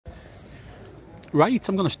Right,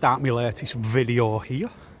 I'm going to start my latest video here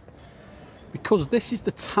because this is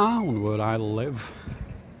the town where I live.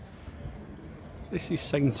 This is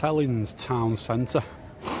St Helens town centre,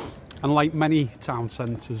 and like many town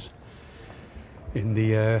centres in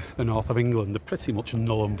the north of England, they're pretty much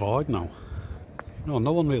null and void now. No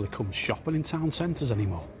one really comes shopping in town centres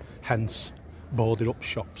anymore, hence boarded up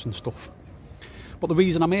shops and stuff. But the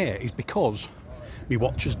reason I'm here is because my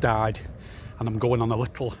watch has died and I'm going on a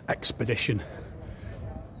little expedition.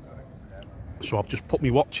 So I've just put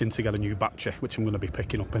my watch in to get a new battery, which I'm going to be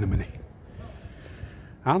picking up in a minute.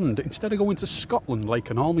 And instead of going to Scotland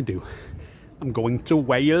like I normally do, I'm going to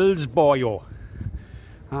Wales, boyo.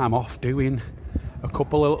 I'm off doing a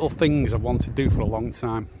couple of little things I've wanted to do for a long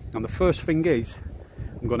time. And the first thing is,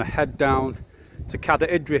 I'm going to head down to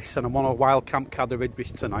Cadir Idris, and I'm on a wild camp Cadir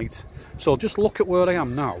Idris tonight. So just look at where I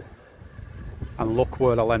am now, and look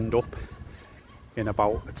where I'll end up in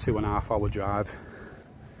about a 2.5 hour drive.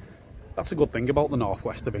 That's a good thing about the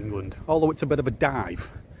northwest of England. Although it's a bit of a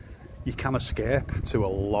dive, you can escape to a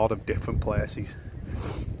lot of different places.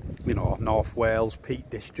 You know, North Wales, Peak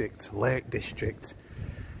District, Lake District.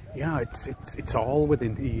 Yeah, it's all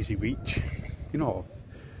within easy reach. You know,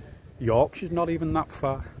 Yorkshire's not even that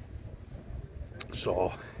far.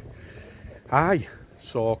 So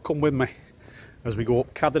come with me as we go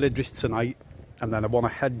up Cadir Idris tonight, and then I want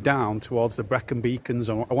to head down towards the Brecon Beacons,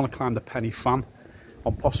 and I want to climb the Penny Fan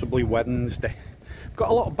on possibly Wednesday. I've got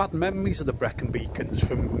a lot of bad memories of the Brecon Beacons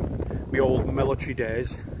from my old military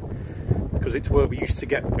days, because it's where we used to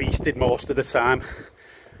get beasted most of the time.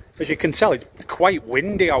 As you can tell, it's quite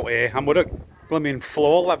windy out here, and we're at blooming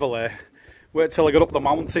floor level here. Wait till I get up the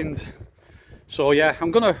mountains. So yeah, I'm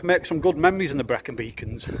going to make some good memories in the Brecon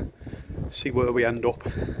Beacons, see where we end up.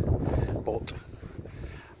 But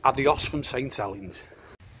adios from St Helens.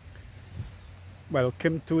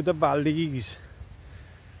 Welcome to the valleys.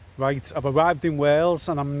 Right, I've arrived in Wales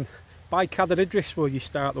and I'm by Cadir Idris where you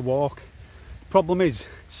start the walk. Problem is,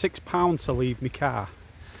 it's £6 to leave my car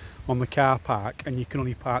on the car park, and you can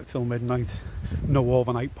only park till midnight. No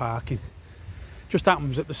overnight parking. Just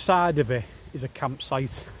happens at the side of it is a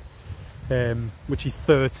campsite, which is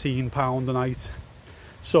 £13 a night.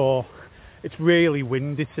 So it's really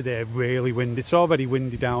windy today, really windy. It's already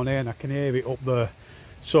windy down here and I can hear it up there.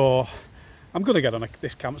 So I'm going to get on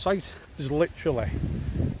this campsite. There's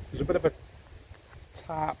a bit of a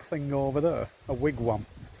tarp thing over there, a wigwam.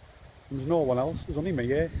 There's no one else, there's only me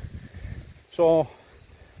here. So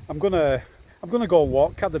I'm gonna go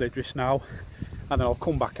walk Cadir Idris now, and then I'll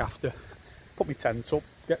come back after, put my tent up,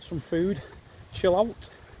 get some food, chill out.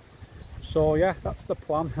 So yeah, that's the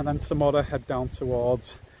plan, and then tomorrow head down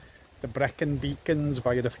towards the Brecon Beacons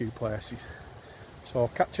via a few places. So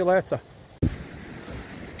catch you later.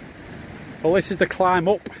 Well, this is the climb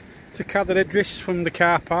up to Cadir Idris from the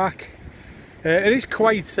car park. It is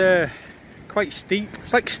quite steep.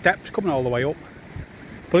 It's like steps coming all the way up,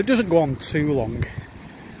 but it doesn't go on too long.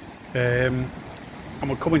 And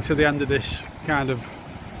we're coming to the end of this kind of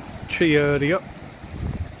tree area,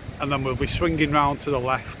 and then we'll be swinging round to the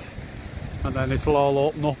left, and then it'll all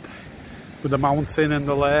open up with the mountain and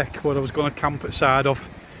the lake where I was going to camp at side of.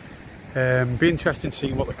 Be interesting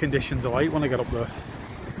seeing what the conditions are like when I get up there.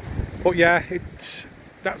 But yeah,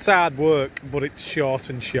 that's hard work, but it's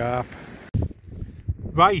short and sharp.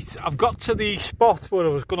 Right, I've got to the spot where I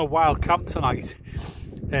was going to wild camp tonight,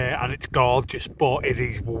 and it's gorgeous, but it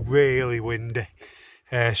is really windy.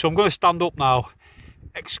 So I'm going to stand up now.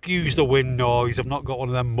 Excuse the wind noise, I've not got one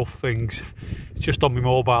of them muff things. It's just on my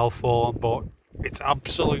mobile phone, but it's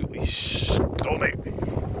absolutely stunning.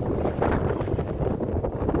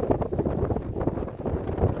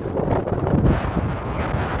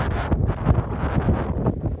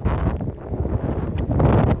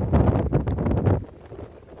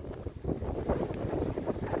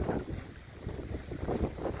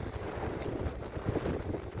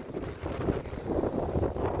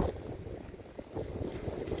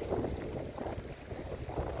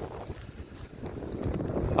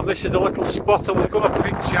 And this is the little spot I was going to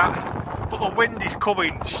pitch at, but the wind is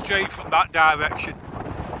coming straight from that direction.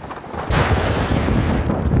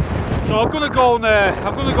 So I'm going to go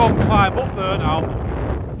and climb up there now,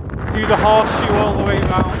 do the horseshoe all the way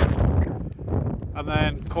around, and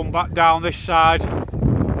then come back down this side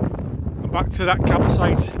and back to that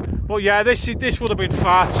campsite. But yeah, this would have been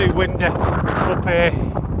far too windy up here.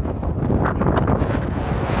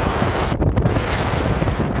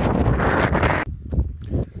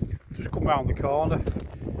 Round the corner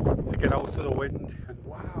to get out of the wind, and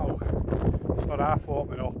wow, it's not half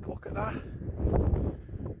opening up. Look at that,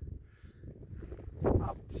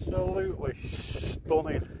 absolutely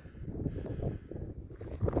stunning.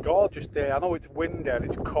 gorgeous day. I know it's windy and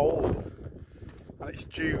it's cold and it's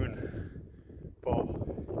June, but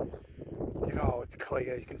you know, it's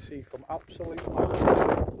clear. You can see from absolute miles.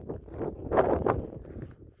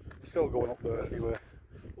 Still going up there anyway.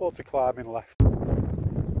 Lots of climbing left.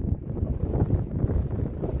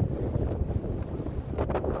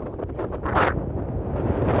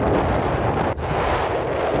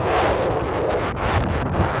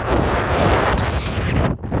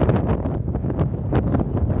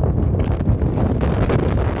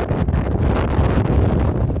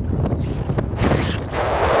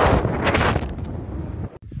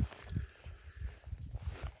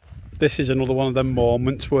 This is another one of them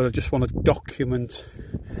moments where I just want to document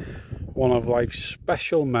one of life's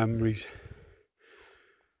special memories.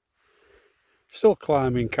 Still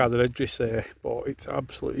climbing Cadir Idris here, but it's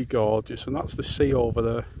absolutely gorgeous, and that's the sea over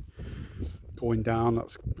there going down.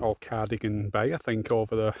 That's all Cardigan Bay, I think,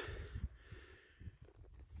 over there.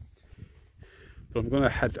 But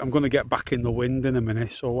I'm gonna get back in the wind in a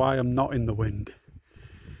minute, so why I'm not in the wind,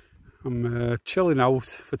 I'm chilling out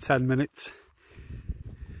for 10 minutes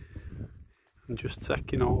and just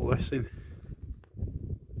taking all this in.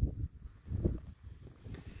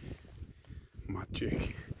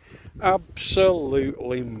 Magic.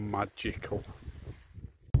 Absolutely magical.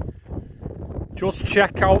 Just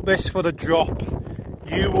check out this for the drop.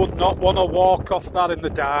 You would not want to walk off that in the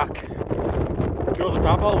dark. Just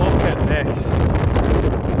have a look at this.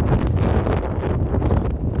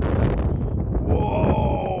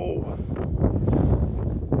 Whoa!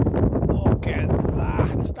 Look at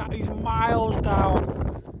that. That is miles down.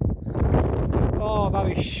 Oh,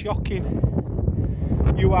 that is shocking.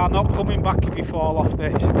 You are not coming back if you fall off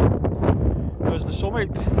this. There's the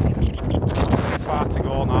summit. Too far to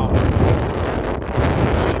go now.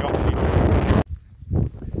 Shocking.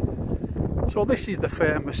 So this is the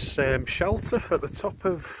famous shelter at the top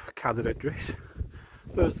of Cadir Idris.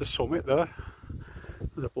 There's the summit there.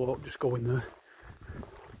 There's a bloke just going there.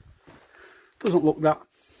 Doesn't look that...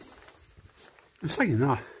 I'm saying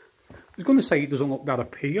that. I was going to say it doesn't look that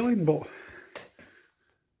appealing, but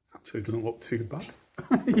actually it doesn't look too bad.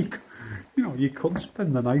 You know, you could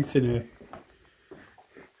spend the night in here.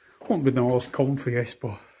 Won't be the most comfiest,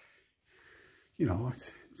 but you know,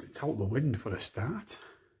 it's out the wind for a start.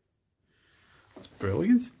 That's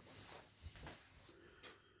brilliant.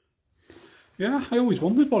 Yeah, I always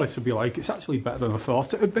wondered what it would be like. It's actually better than I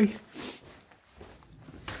thought it would be.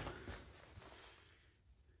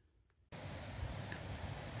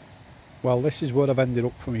 Well, this is where I've ended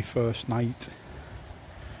up for my first night.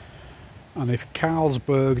 And if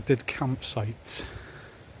Carlsberg did campsites,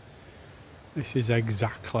 this is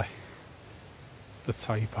exactly the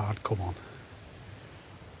type I'd come on.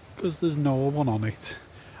 Because there's no one on it.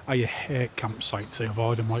 I hate campsites, I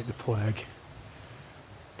avoid them like the plague.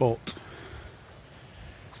 But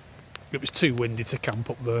it was too windy to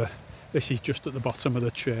camp up there. This is just at the bottom of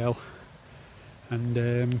the trail.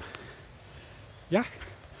 And yeah,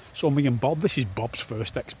 so me and Bob, this is Bob's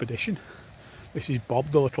first expedition. This is Bob,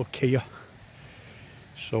 the little Kia.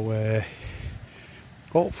 So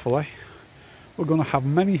hopefully we're going to have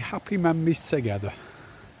many happy memories together,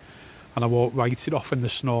 and I won't write it off in the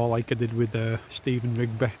snow like I did with Stephen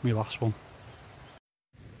Rigby, my last one.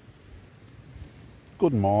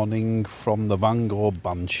 Good morning from the Vango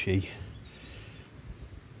Banshee.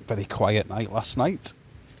 Very quiet night last night,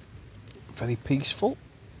 very peaceful.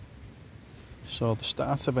 So the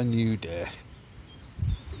start of a new day.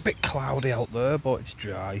 A bit cloudy out there, but it's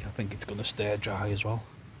dry. I think it's going to stay dry as well.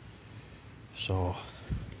 So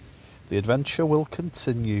the adventure will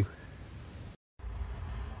continue.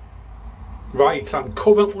 Right, I'm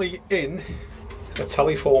currently in a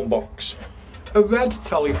telephone box, a red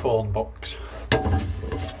telephone box,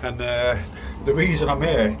 and the reason I'm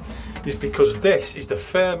here is because this is the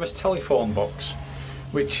famous telephone box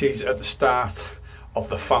which is at the start of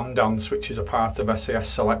the fan dance, which is a part of SAS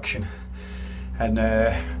selection. And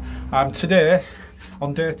I'm today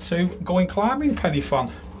on day 2 going climbing penny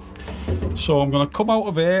fan. So I'm going to come out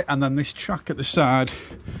of here, and then this track at the side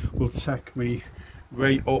will take me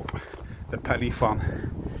right up the penny fan.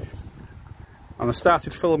 And I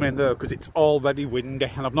started filming there because it's already windy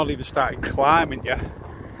and I've not even started climbing yet.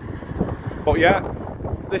 But yeah,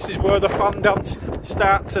 this is where the fan dance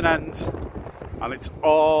starts and ends, and it's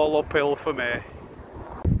all uphill for me.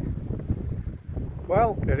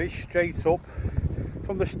 Well, it is straight up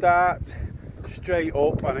from the start, straight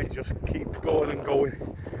up, and it just keeps going and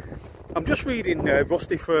going. I'm just reading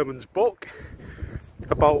Rusty Furman's book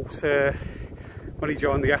about when he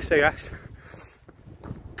joined the SAS,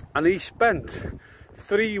 and he spent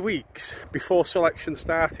 3 weeks before selection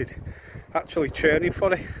started actually training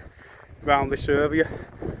for it around this area,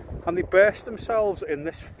 and they based themselves in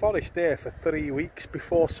this forest here for 3 weeks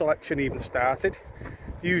before selection even started.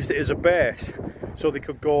 Used it as a base so they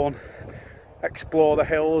could go and explore the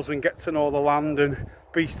hills and get to know the land and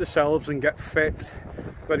beast themselves and get fit,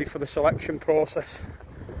 ready for the selection process.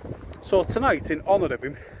 So tonight, in honour of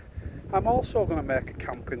him, I'm also going to make a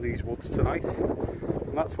camp in these woods tonight,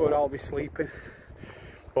 and that's where I'll be sleeping.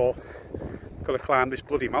 But I've got to climb this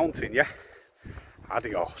bloody mountain, yeah?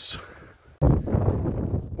 Adios.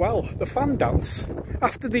 Well, the fan dance,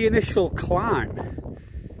 after the initial climb,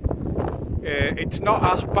 it's not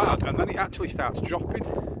as bad, and then it actually starts dropping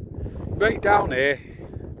right down here,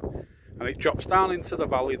 and it drops down into the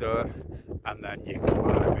valley there, and then you're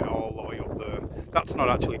climbing all the way up there. That's not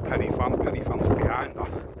actually Penny Fan, Penny Fan's behind that.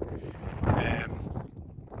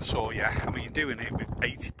 So yeah, I mean, you're doing it with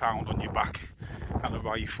 £80 on your back and a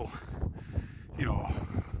rifle, you know,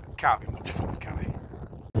 can't be much fun, can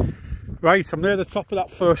it? Right, I'm near the top of that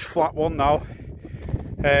first flat one now.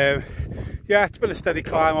 Yeah, it's been a steady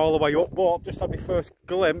climb all the way up, but I've just had my first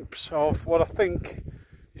glimpse of what I think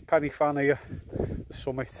is Penny Fan here, the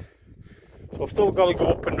summit. So I've still got to go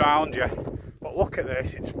up and round you, but look at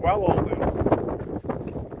this, it's well open.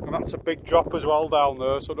 And that's a big drop as well down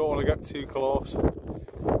there, so I don't want to get too close.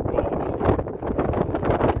 But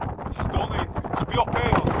stunning to be up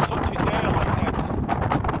here on such a day like this,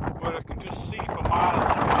 where I can just see for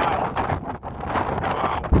miles and miles.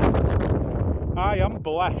 Wow. I am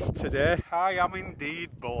blessed today. I am indeed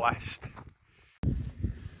blessed.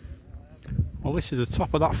 Well, this is the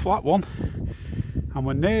top of that flat one, and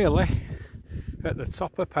we're nearly at the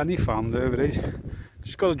top of Penny Fan. There it is.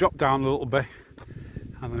 Just got to drop down a little bit,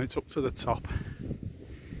 and then it's up to the top,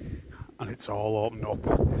 and it's all opened up.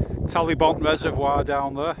 Taliban Reservoir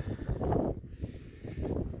down there.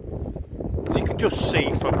 You can just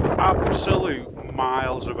see for absolute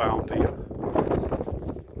miles around here.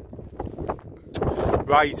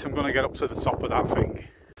 Right, I'm going to get up to the top of that thing.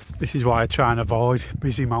 This is why I try and avoid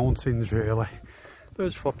busy mountains, really.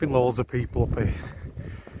 There's flipping loads of people up here.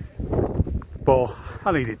 But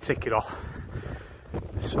I need it ticket off.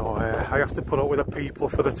 So I have to put up with the people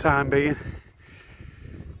for the time being.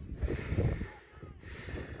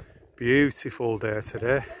 Beautiful day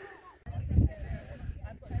today.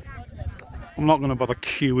 I'm not going to bother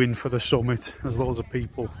queuing for the summit. There's loads of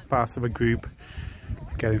people, part of a group,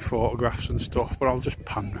 getting photographs and stuff, but I'll just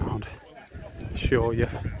pan round, show you.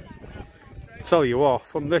 Tell you what,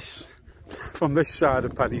 from this side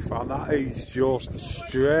of Penny Fan, that is just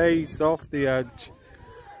straight off the edge.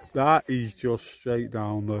 That is just straight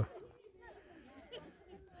down there.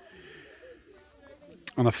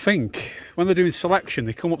 And I think when they're doing selection,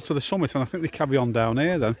 they come up to the summit, and I think they carry on down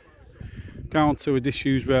here then, down to a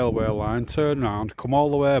disused railway line, turn round, come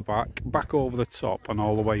all the way back over the top, and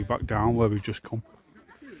all the way back down where we've just come.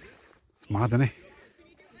 It's mad, isn't it?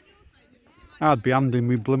 I'd be handing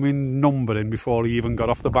me blooming number in before he even got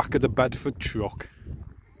off the back of the Bedford truck.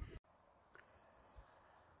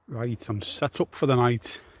 Right, I'm set up for the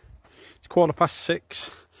night. It's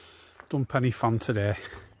 6:15. Done Penny Fan today,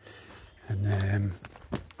 and I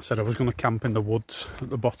said I was going to camp in the woods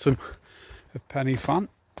at the bottom of Penny Fan.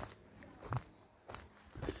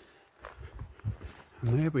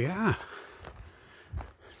 And there we are.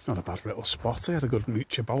 It's not a bad little spot. I had a good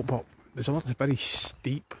mooch about, but there's a lot of very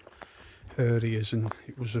steep areas, and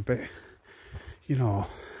it was a bit, you know,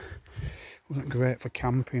 wasn't great for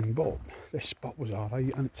camping, but this spot was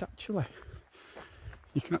alright. And it's actually,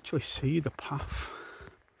 you can actually see the path.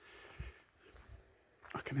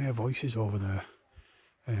 I can hear voices over there,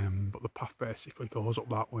 but the path basically goes up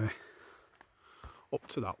that way, up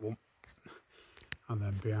to that one, and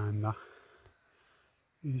then behind that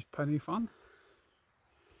is Penny Fan.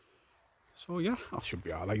 So yeah, I should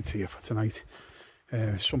be alright here for tonight.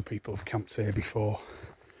 Some people have camped here before,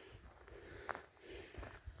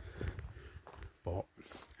 but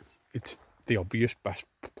it's the obvious best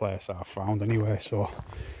place I've found anyway, so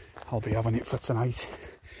I'll be having it for tonight,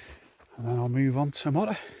 and then I'll move on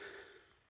tomorrow.